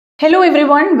Hello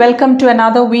everyone, welcome to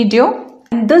another video.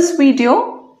 In this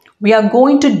video, we are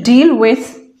going to deal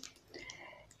with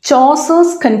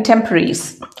Chaucer's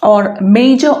contemporaries or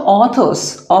major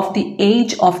authors of the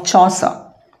age of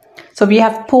Chaucer. So we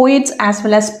have poets as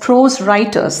well as prose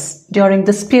writers during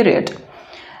this period.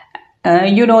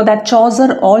 You know that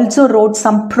Chaucer also wrote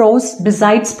some prose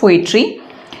besides poetry.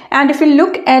 And if you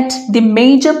look at the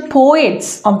major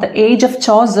poets of the age of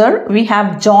Chaucer, we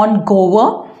have John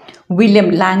Gower,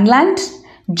 William Langland,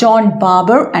 John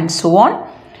Barber, and so on.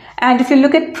 And if you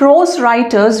look at prose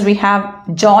writers, we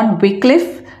have John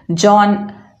Wycliffe,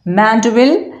 John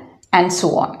Mandeville, and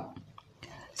so on.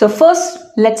 So first,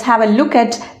 let's have a look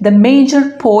at the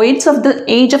major poets of the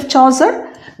age of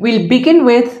Chaucer. We'll begin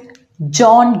with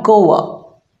John Gower.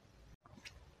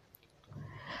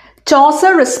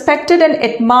 Chaucer respected and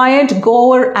admired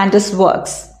Gower and his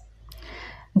works.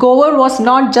 Gower was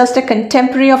not just a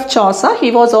contemporary of Chaucer,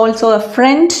 he was also a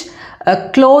friend, a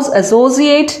close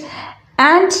associate,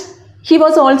 and he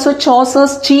was also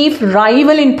Chaucer's chief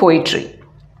rival in poetry.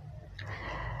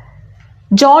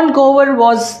 John Gower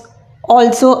was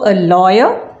also a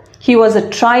lawyer. He was a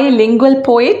trilingual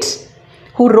poet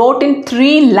who wrote in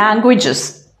 3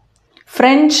 languages,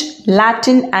 French,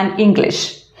 Latin, and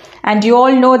English. And you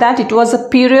all know that it was a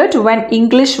period when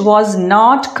English was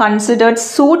not considered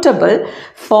suitable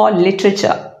for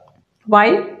literature.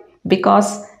 Why?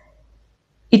 Because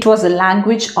it was the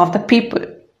language of the people.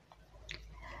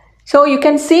 So you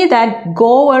can see that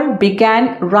Gower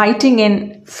began writing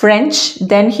in French,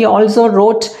 then he also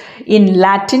wrote in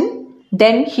Latin,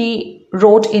 then he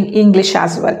wrote in English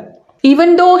as well.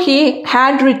 Even though he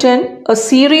had written a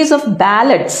series of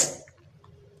ballads,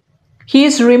 he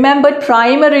is remembered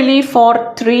primarily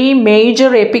for 3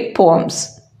 major epic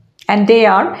poems, and they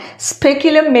are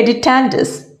Speculum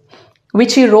Meditantis,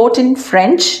 which he wrote in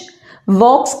French,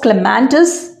 Vox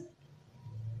Clamantis,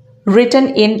 written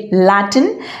in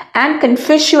Latin, and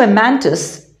Confessio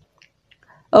Amantis,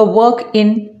 a work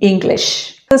in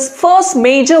English. His first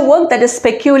major work, that is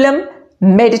Speculum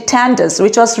Meditantis,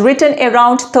 which was written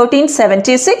around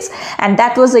 1376, and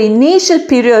that was the initial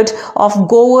period of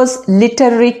Gower's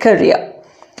literary career.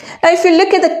 Now, if you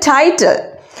look at the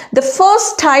title, the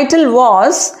first title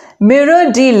was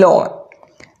Mirror de l'Homme.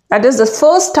 That is, the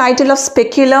first title of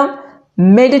Speculum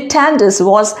Meditantis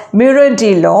was Mirror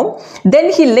de l'Homme.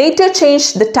 Then he later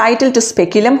changed the title to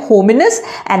Speculum Hominis,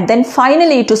 and then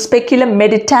finally to Speculum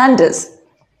Meditantis.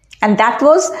 And that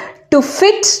was to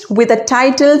fit with the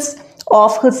titles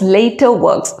of his later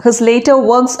works. His later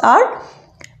works are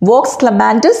Vox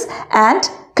Clamantis and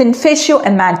Confessio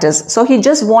Amantis. So he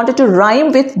just wanted to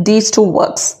rhyme with these 2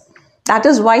 works. That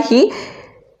is why he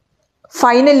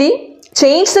finally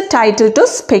changed the title to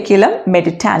Speculum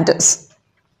Meditantis.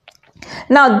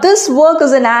 Now this work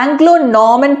is an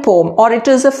Anglo-Norman poem, or it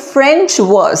is a French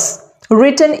verse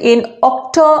written in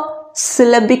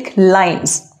octosyllabic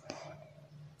lines.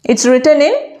 It's written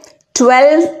in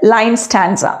 12-line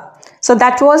stanza. So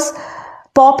that was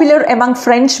popular among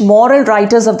French moral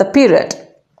writers of the period.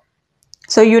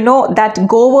 So you know that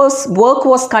Gower's work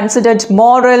was considered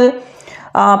moral,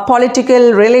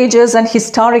 political, religious, and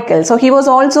historical. So he was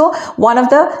also one of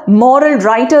the moral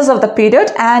writers of the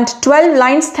period, and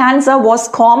 12-line stanza was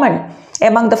common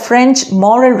among the French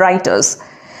moral writers.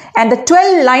 And the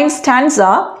 12-line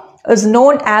stanza is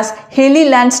known as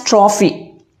Heliland's Trophy.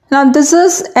 Now this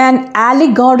is an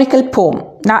allegorical poem.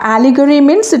 Now allegory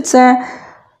means it's a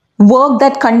work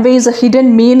that conveys a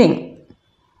hidden meaning,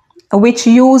 which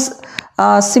use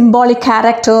symbolic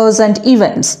characters and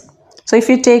events. So if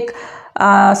you take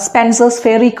Spenser's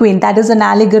Fairy Queen, that is an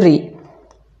allegory.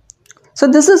 So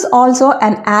this is also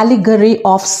an allegory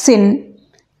of sin.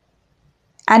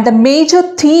 And the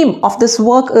major theme of this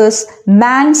work is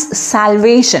man's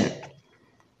salvation.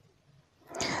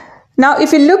 Now,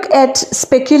 if you look at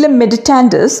Speculum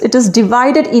Meditantis, it is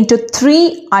divided into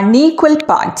 3 unequal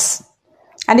parts,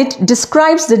 and it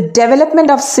describes the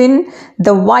development of sin,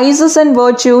 the vices and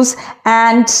virtues,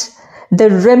 and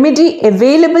the remedy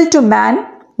available to man,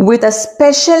 with a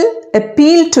special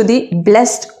appeal to the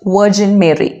Blessed Virgin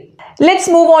Mary. Let's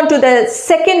move on to the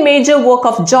second major work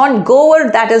of John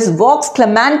Gower, that is Vox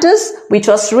Clamantis, which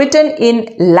was written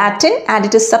in Latin, and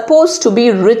it is supposed to be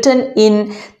written in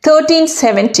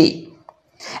 1370.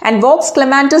 And Vox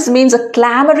Clamantis means a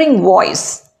clamoring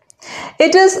voice.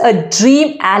 It is a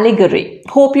dream allegory.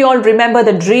 Hope you all remember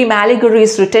the dream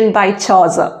allegories written by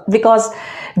Chaucer, because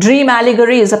dream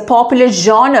allegory is a popular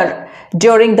genre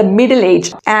during the Middle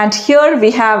Age. And here we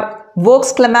have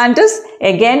Vox Clamantis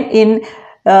again in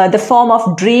the form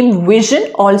of dream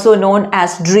vision, also known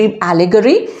as dream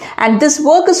allegory. And this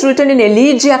work is written in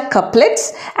elegiac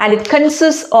couplets and it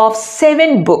consists of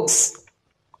 7 books.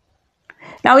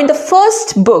 Now, in the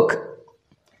first book,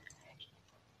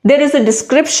 there is a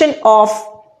description of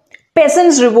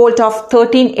peasants' revolt of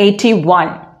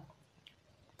 1381.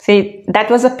 See,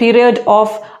 that was a period of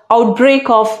outbreak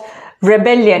of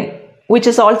rebellion, which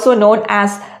is also known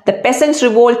as the Peasants'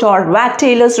 Revolt or Wat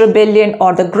Taylor's Rebellion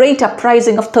or the Great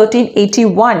Uprising of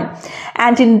 1381.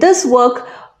 And in this work,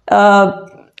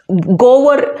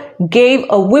 Gower gave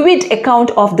a vivid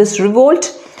account of this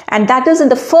revolt, and that is in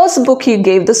the first book he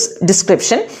gave this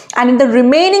description. And in the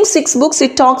remaining 6 books,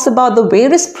 it talks about the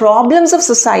various problems of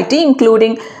society,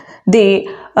 including the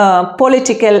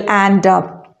political and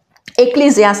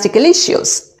ecclesiastical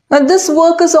issues. Now, this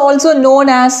work is also known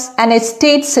as an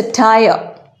estate satire,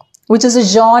 which is a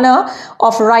genre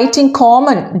of writing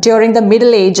common during the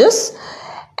Middle Ages.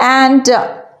 And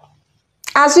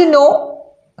as you know,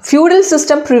 feudal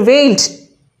system prevailed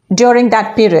during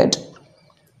that period.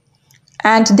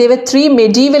 And there were 3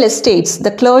 medieval estates: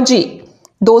 the clergy,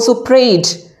 those who prayed,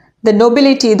 the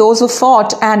nobility, those who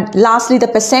fought, and lastly the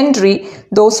peasantry,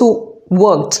 those who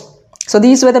worked. So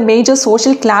these were the major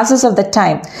social classes of the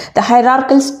time, the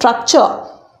hierarchical structure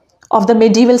of the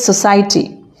medieval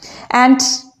society. And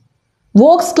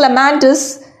Vox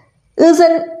Clamantis is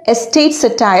an estate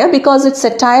satire because it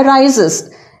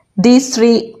satirizes these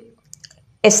 3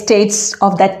 estates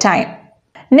of that time.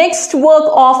 Next work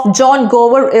of John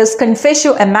Gower is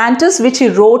Confessio Amantis, which he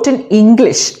wrote in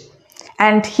English.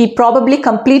 And he probably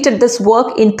completed this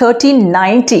work in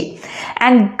 1390.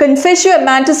 And Confessio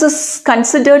Amantis is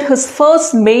considered his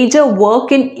first major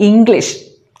work in English.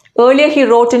 Earlier he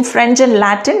wrote in French and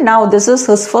Latin. Now this is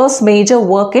his first major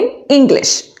work in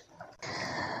English.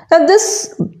 Now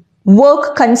this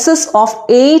work consists of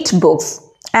 8 books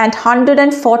and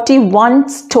 141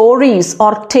 stories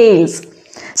or tales.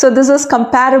 So this is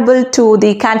comparable to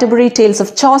the Canterbury Tales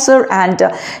of Chaucer and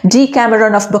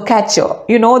Decameron of Boccaccio.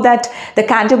 You know that the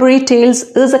Canterbury Tales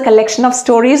is a collection of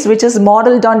stories which is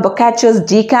modeled on Boccaccio's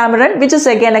Decameron, which is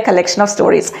again a collection of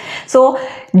stories. So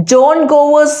John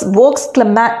Gower's works,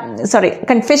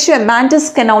 Confessio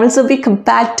Amantis can also be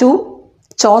compared to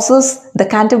Chaucer's The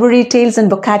Canterbury Tales and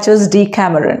Boccaccio's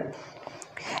Decameron.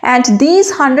 And these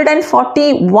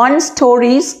 141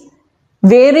 stories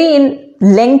vary in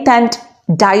length and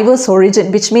diverse origin,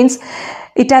 which means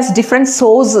it has different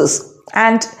sources.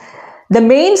 And the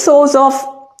main source of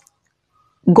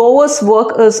Gower's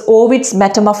work is Ovid's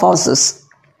Metamorphoses.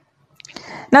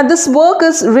 Now this work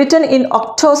is written in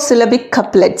octosyllabic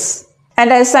couplets.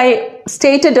 And as I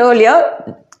stated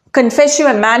earlier, Confessio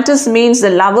Amantis means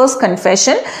the lover's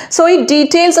confession. So it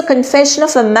details a confession of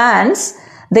Amantis,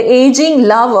 the aging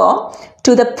lover,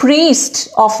 to the priest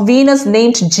of Venus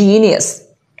named Genius.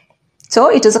 So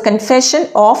it is a confession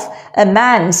of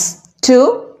Amantis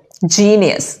to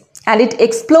Genius, and it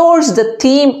explores the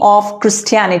theme of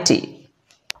Christianity.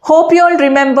 Hope you all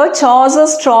remember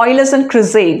Chaucer's Troilus and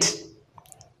Cresside,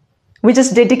 which is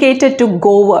dedicated to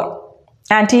Gower.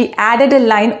 And he added a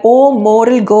line, "O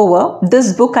moral Gower,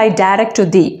 this book I direct to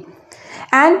thee."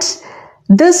 And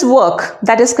this work,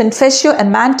 that is Confessio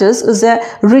Amantis, is a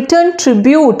written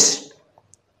tribute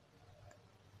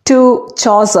to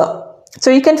Chaucer. So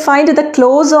you can find at the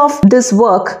close of this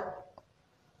work,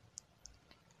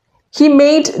 he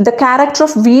made the character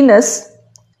of Venus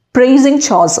praising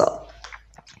Chaucer.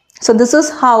 So this is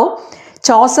how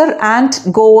Chaucer and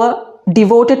Gower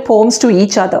devoted poems to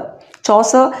each other.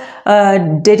 Chaucer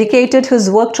dedicated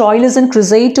his work Troilus and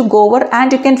Cresside to Gower,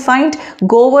 and you can find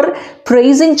Gower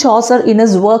praising Chaucer in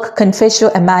his work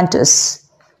Confessio Amantis.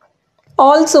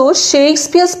 Also,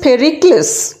 Shakespeare's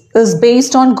Pericles is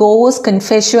based on Gower's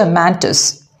Confessio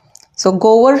Amantis. So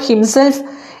Gower himself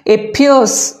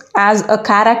appears as a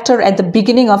character at the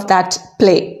beginning of that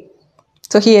play.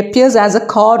 So he appears as a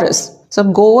chorus. So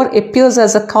Gower appears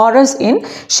as a chorus in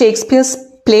Shakespeare's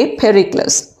play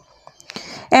Pericles.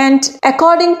 And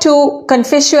according to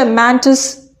Confessio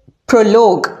Amantis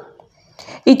prologue,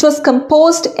 it was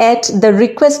composed at the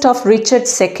request of Richard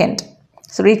II.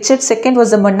 So Richard II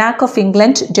was a monarch of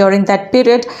England during that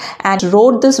period and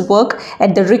wrote this work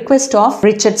at the request of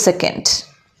Richard II.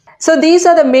 So these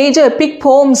are the major epic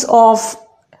poems of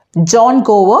John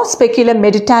Gower: Speculum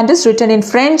Meditantis written in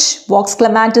French, Vox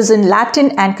Clamantis in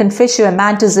Latin, and Confessio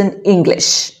Amantis in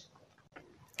English.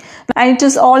 And it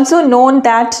is also known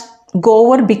that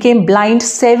Gower became blind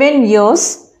 7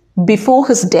 years before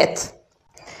his death.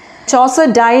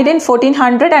 Chaucer died in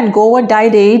 1400 and Gower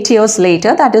died 8 years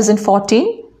later, that is in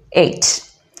 1408.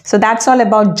 So that's all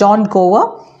about John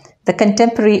Gower. the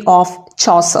contemporary of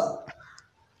Chaucer.